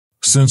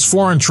Since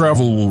foreign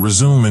travel will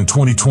resume in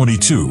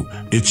 2022,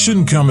 it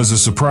shouldn't come as a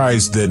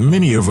surprise that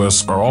many of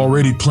us are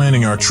already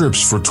planning our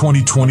trips for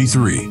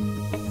 2023.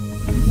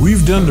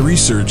 We've done the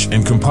research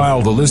and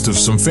compiled a list of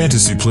some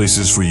fantasy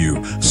places for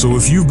you, so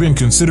if you've been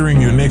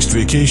considering your next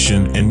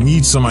vacation and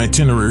need some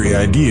itinerary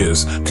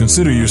ideas,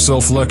 consider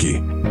yourself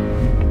lucky.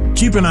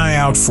 Keep an eye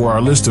out for our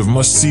list of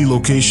must-see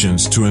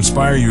locations to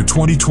inspire your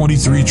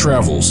 2023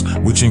 travels,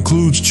 which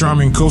includes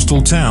charming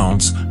coastal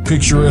towns,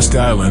 picturesque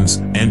islands,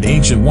 and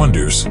ancient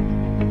wonders.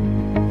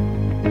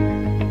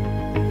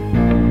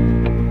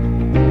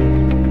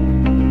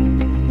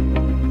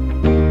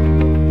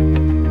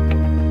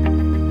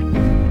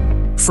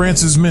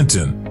 France's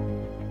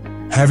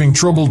Menton. Having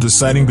trouble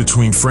deciding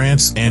between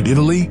France and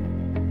Italy?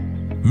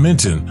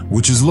 Menton,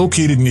 which is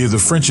located near the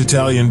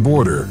French-Italian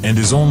border and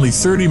is only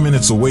 30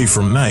 minutes away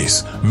from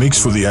Nice,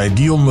 makes for the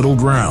ideal middle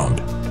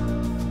ground.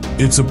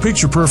 It's a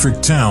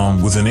picture-perfect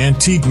town with an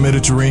antique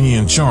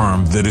Mediterranean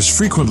charm that is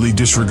frequently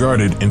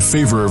disregarded in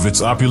favor of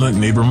its opulent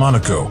neighbor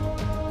Monaco.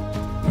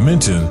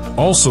 Menton,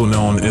 also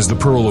known as the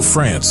Pearl of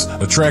France,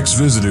 attracts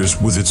visitors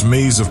with its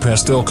maze of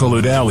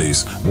pastel-colored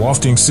alleys,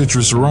 wafting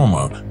citrus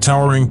aroma,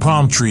 towering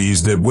palm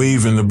trees that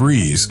wave in the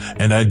breeze,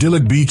 and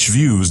idyllic beach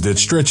views that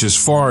stretch as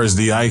far as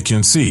the eye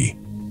can see.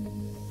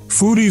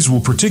 Foodies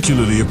will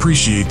particularly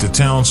appreciate the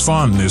town's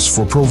fondness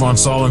for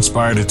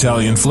Provençal-inspired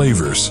Italian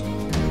flavors.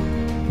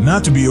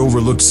 Not to be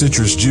overlooked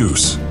citrus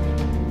juice.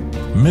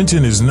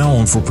 Menton is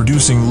known for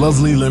producing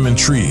lovely lemon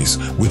trees,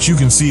 which you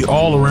can see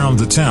all around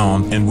the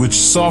town and which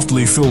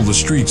softly fill the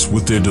streets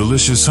with their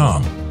delicious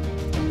hum.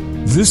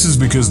 This is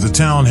because the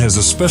town has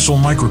a special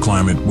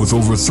microclimate with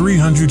over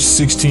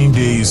 316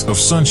 days of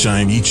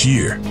sunshine each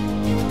year.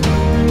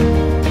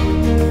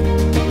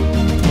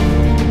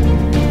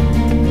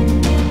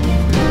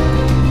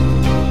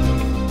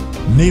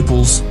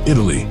 Naples,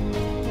 Italy.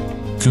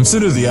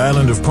 Consider the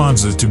island of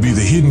Ponza to be the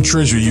hidden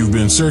treasure you've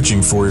been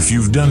searching for if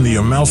you've done the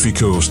Amalfi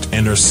Coast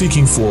and are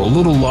seeking for a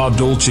little La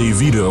Dolce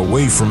Vita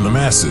away from the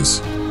masses.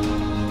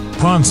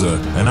 Ponza,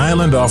 an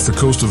island off the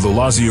coast of the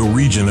Lazio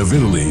region of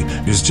Italy,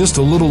 is just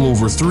a little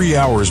over 3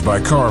 hours by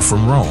car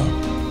from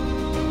Rome.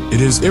 It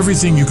has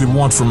everything you could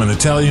want from an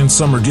Italian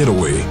summer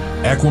getaway: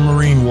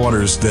 aquamarine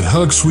waters that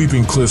hug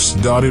sweeping cliffs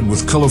dotted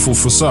with colorful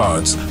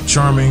facades,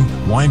 charming,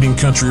 winding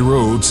country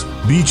roads,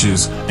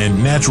 beaches,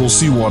 and natural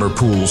seawater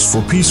pools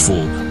for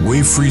peaceful,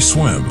 wave-free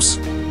swims.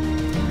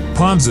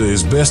 Ponza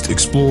is best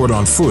explored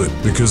on foot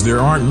because there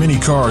aren't many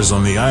cars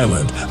on the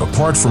island,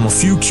 apart from a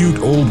few cute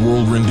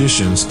old-world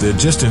renditions that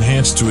just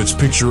enhance to its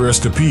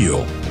picturesque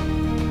appeal.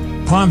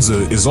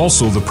 Ponza is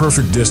also the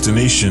perfect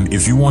destination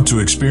if you want to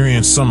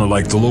experience summer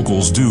like the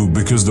locals do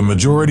because the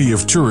majority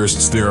of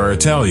tourists there are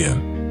Italian.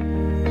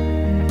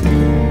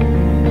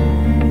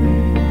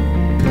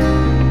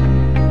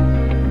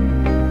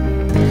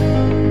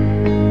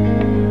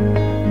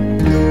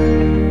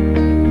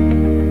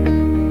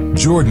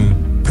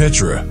 Jordan,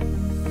 Petra.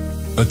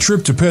 A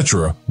trip to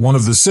Petra, one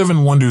of the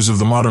 7 wonders of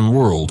the modern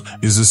world,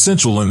 is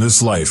essential in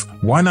this life.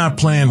 Why not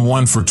plan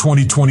one for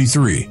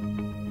 2023?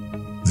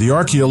 The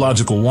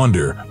archaeological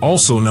wonder,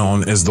 also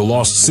known as the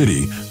Lost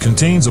City,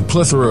 contains a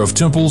plethora of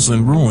temples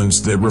and ruins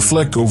that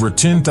reflect over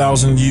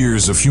 10,000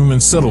 years of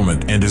human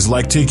settlement and is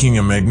like taking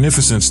a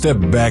magnificent step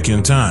back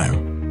in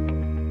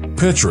time.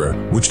 Petra,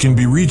 which can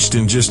be reached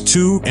in just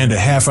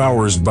 2.5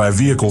 hours by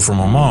vehicle from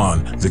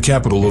Amman, the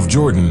capital of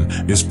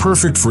Jordan, is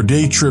perfect for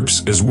day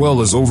trips as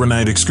well as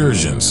overnight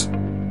excursions.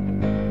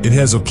 It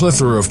has a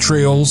plethora of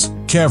trails,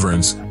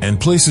 caverns, and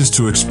places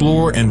to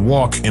explore and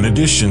walk in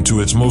addition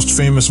to its most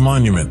famous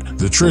monument,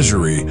 the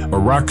Treasury, a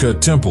rock-cut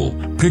temple,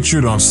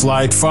 pictured on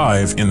slide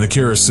 5 in the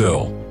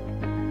carousel.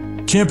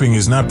 Camping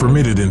is not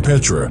permitted in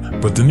Petra,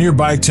 but the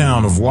nearby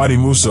town of Wadi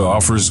Musa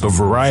offers a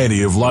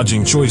variety of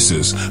lodging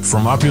choices,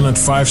 from opulent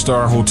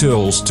 5-star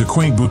hotels to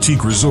quaint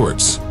boutique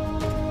resorts.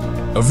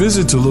 A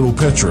visit to Little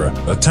Petra,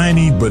 a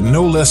tiny but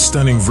no less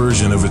stunning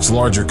version of its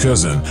larger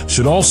cousin,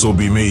 should also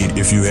be made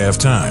if you have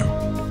time.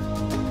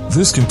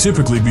 This can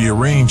typically be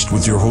arranged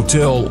with your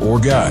hotel or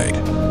guide.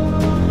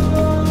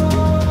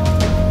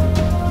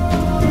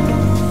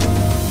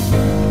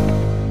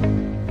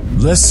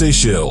 Les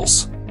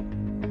Seychelles.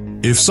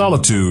 If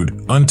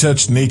solitude,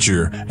 untouched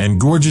nature, and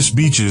gorgeous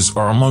beaches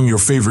are among your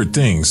favorite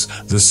things,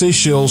 the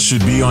Seychelles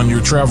should be on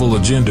your travel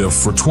agenda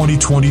for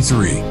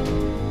 2023.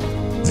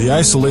 The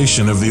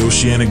isolation of the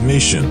oceanic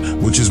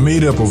nation, which is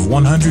made up of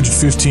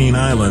 115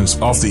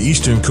 islands off the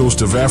eastern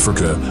coast of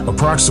Africa,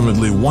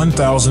 approximately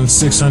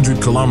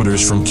 1,600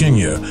 kilometers from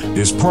Kenya,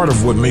 is part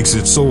of what makes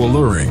it so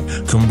alluring,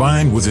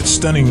 combined with its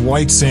stunning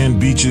white sand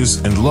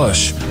beaches and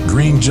lush,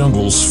 green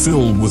jungles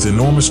filled with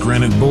enormous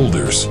granite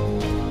boulders.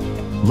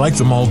 Like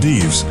the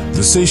Maldives,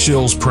 the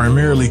Seychelles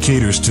primarily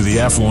caters to the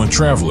affluent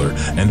traveler,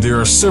 and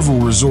there are several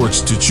resorts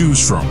to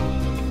choose from.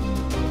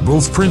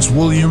 Both Prince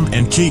William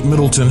and Kate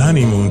Middleton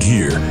honeymooned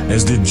here,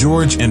 as did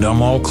George and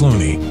Amal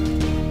Clooney.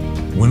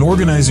 When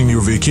organizing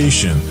your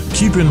vacation,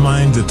 keep in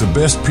mind that the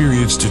best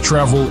periods to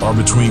travel are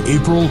between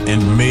April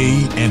and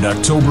May and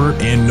October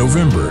and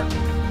November.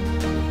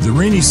 The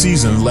rainy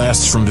season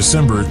lasts from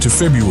December to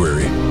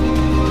February.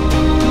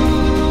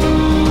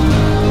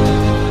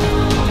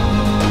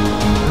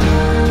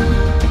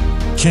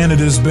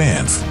 Canada's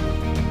Banff.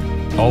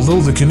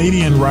 Although the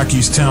Canadian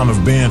Rockies town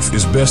of Banff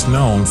is best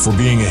known for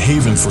being a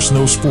haven for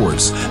snow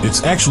sports,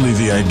 it's actually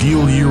the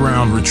ideal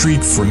year-round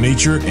retreat for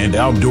nature and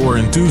outdoor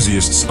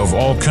enthusiasts of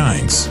all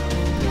kinds.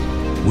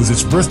 With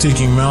its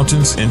breathtaking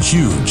mountains and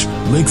huge,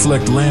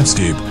 lake-flecked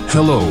landscape,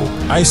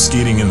 ice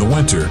skating in the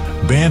winter,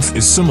 Banff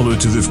is similar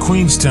to the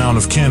Queenstown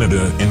of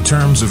Canada in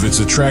terms of its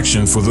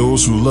attraction for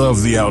those who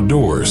love the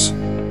outdoors.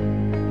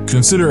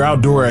 Consider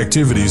outdoor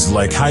activities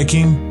like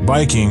hiking,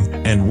 biking,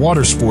 and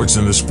water sports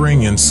in the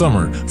spring and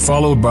summer,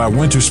 followed by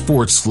winter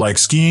sports like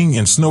skiing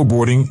and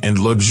snowboarding and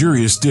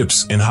luxurious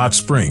dips in hot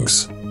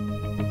springs.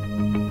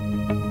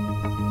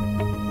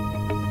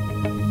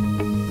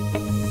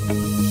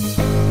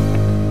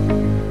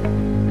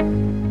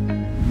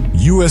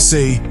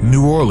 USA,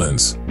 New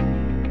Orleans.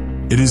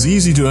 It is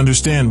easy to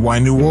understand why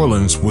New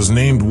Orleans was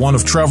named one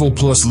of Travel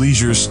Plus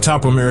Leisure's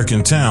top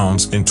American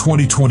towns in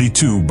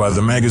 2022 by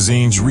the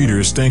magazine's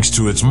readers thanks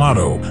to its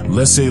motto,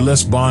 Laissez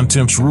bon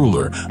temps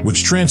rouler,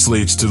 which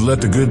translates to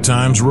let the good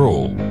times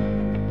roll.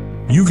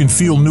 You can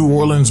feel New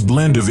Orleans'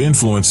 blend of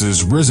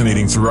influences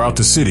resonating throughout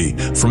the city,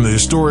 from the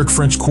historic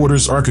French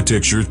Quarter's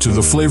architecture to the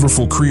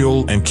flavorful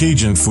Creole and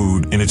Cajun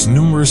food in its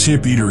numerous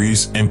hip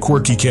eateries and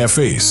quirky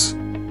cafes.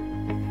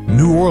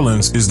 New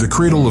Orleans is the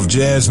cradle of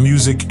jazz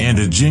music and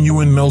a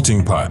genuine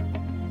melting pot.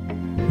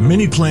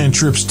 Many plan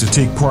trips to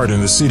take part in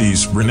the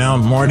city's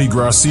renowned Mardi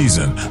Gras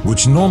season,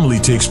 which normally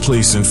takes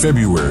place in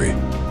February.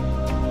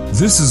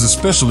 This is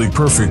especially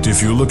perfect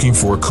if you're looking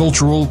for a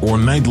cultural or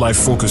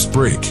nightlife-focused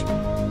break.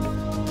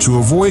 To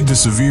avoid the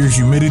severe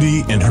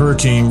humidity and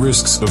hurricane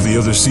risks of the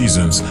other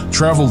seasons,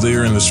 travel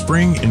there in the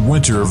spring and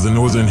winter of the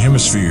Northern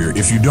Hemisphere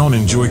if you don't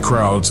enjoy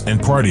crowds and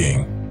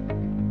partying.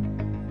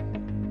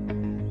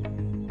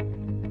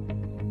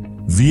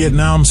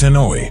 Vietnam's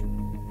Hanoi.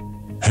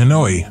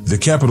 Hanoi, the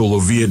capital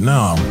of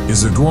Vietnam,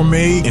 is a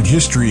gourmet and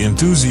history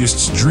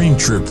enthusiast's dream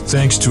trip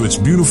thanks to its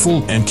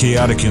beautiful and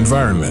chaotic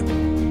environment.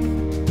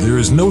 There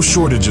is no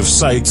shortage of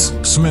sights,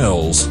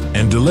 smells,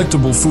 and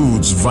delectable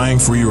foods vying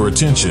for your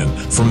attention,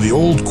 from the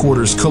old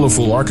quarter's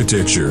colorful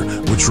architecture,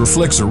 which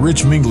reflects a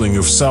rich mingling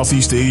of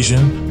Southeast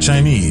Asian,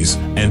 Chinese,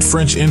 and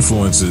French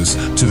influences,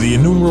 to the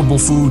innumerable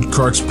food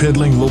carts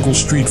peddling local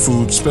street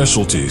food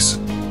specialties.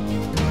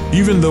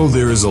 Even though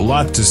there is a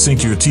lot to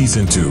sink your teeth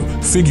into,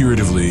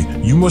 figuratively,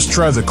 you must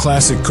try the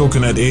classic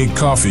coconut egg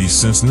coffee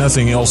since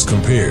nothing else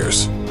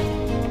compares.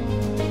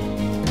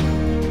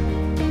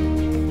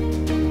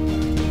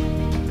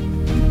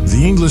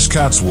 The English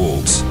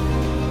Cotswolds.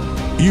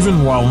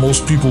 Even while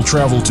most people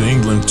travel to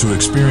England to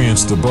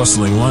experience the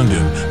bustling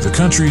London, the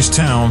country's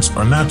towns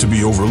are not to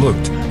be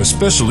overlooked,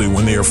 especially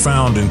when they are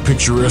found in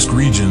picturesque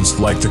regions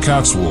like the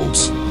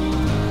Cotswolds.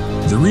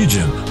 The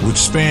region, which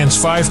spans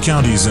 5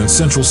 counties in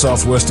central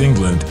southwest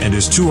England and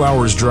is 2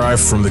 hours' drive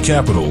from the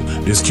capital,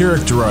 is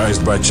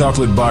characterized by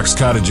chocolate box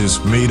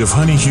cottages made of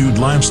honey-hued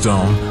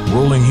limestone,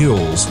 rolling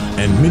hills,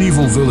 and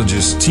medieval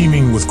villages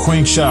teeming with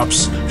quaint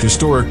shops,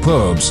 historic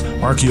pubs,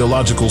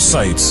 archaeological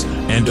sites,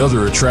 and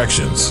other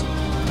attractions.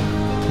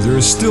 There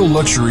is still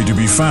luxury to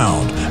be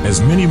found,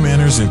 as many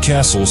manors and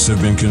castles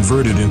have been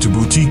converted into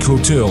boutique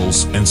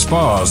hotels and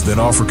spas that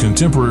offer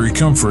contemporary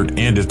comfort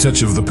and a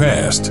touch of the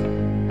past.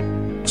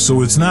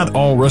 So it's not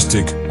all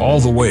rustic all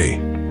the way.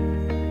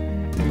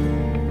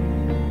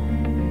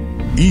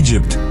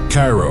 Egypt,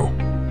 Cairo.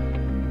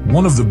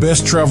 One of the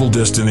best travel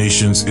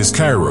destinations is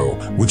Cairo,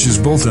 which is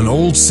both an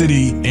old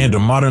city and a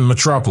modern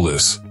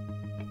metropolis.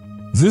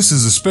 This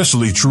is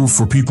especially true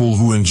for people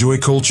who enjoy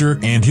culture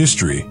and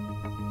history.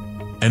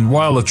 And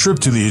while a trip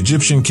to the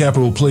Egyptian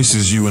capital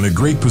places you in a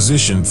great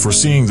position for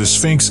seeing the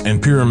Sphinx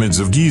and pyramids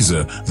of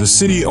Giza, the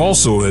city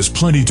also has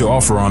plenty to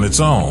offer on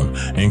its own,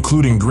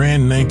 including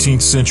grand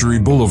 19th century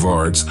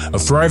boulevards, a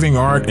thriving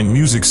art and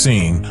music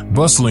scene,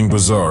 bustling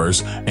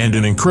bazaars, and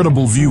an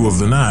incredible view of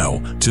the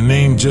Nile, to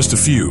name just a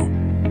few.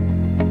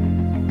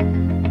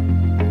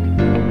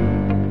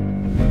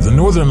 The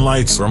Northern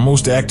Lights are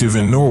most active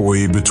in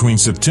Norway between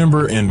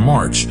September and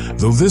March,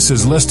 though this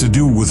has less to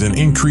do with an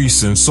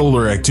increase in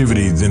solar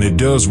activity than it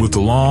does with the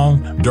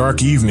long,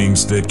 dark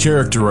evenings that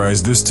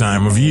characterize this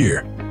time of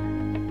year.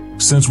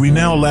 Since we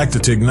now lack the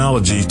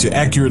technology to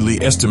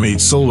accurately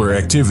estimate solar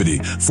activity,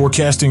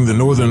 forecasting the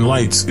Northern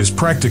Lights is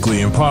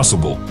practically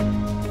impossible.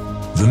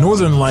 The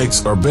Northern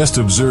Lights are best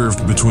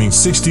observed between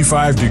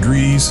 65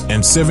 degrees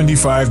and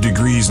 75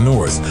 degrees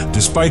north,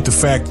 despite the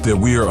fact that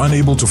we are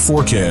unable to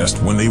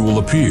forecast when they will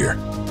appear.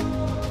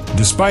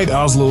 Despite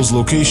Oslo's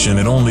location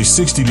at only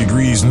 60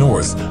 degrees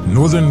north,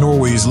 northern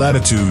Norway's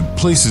latitude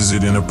places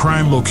it in a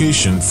prime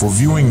location for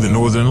viewing the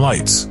Northern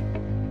Lights.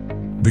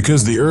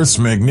 Because the Earth's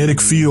magnetic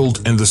field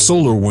and the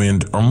solar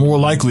wind are more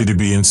likely to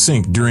be in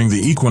sync during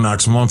the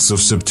equinox months of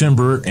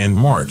September and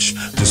March,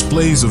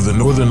 displays of the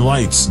Northern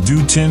Lights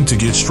do tend to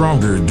get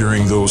stronger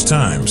during those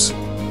times.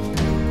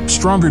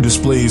 Stronger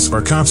displays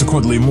are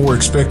consequently more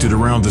expected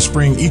around the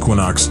spring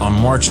equinox on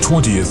March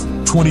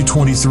 20th,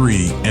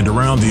 2023, and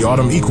around the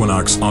autumn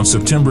equinox on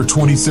September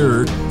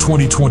 23rd,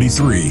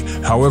 2023.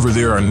 However,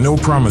 there are no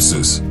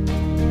promises.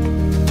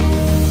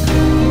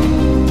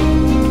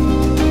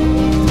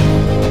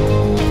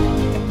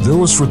 That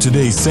was for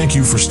today. Thank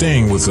you for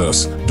staying with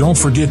us. Don't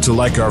forget to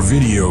like our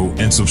video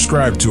and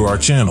subscribe to our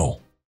channel.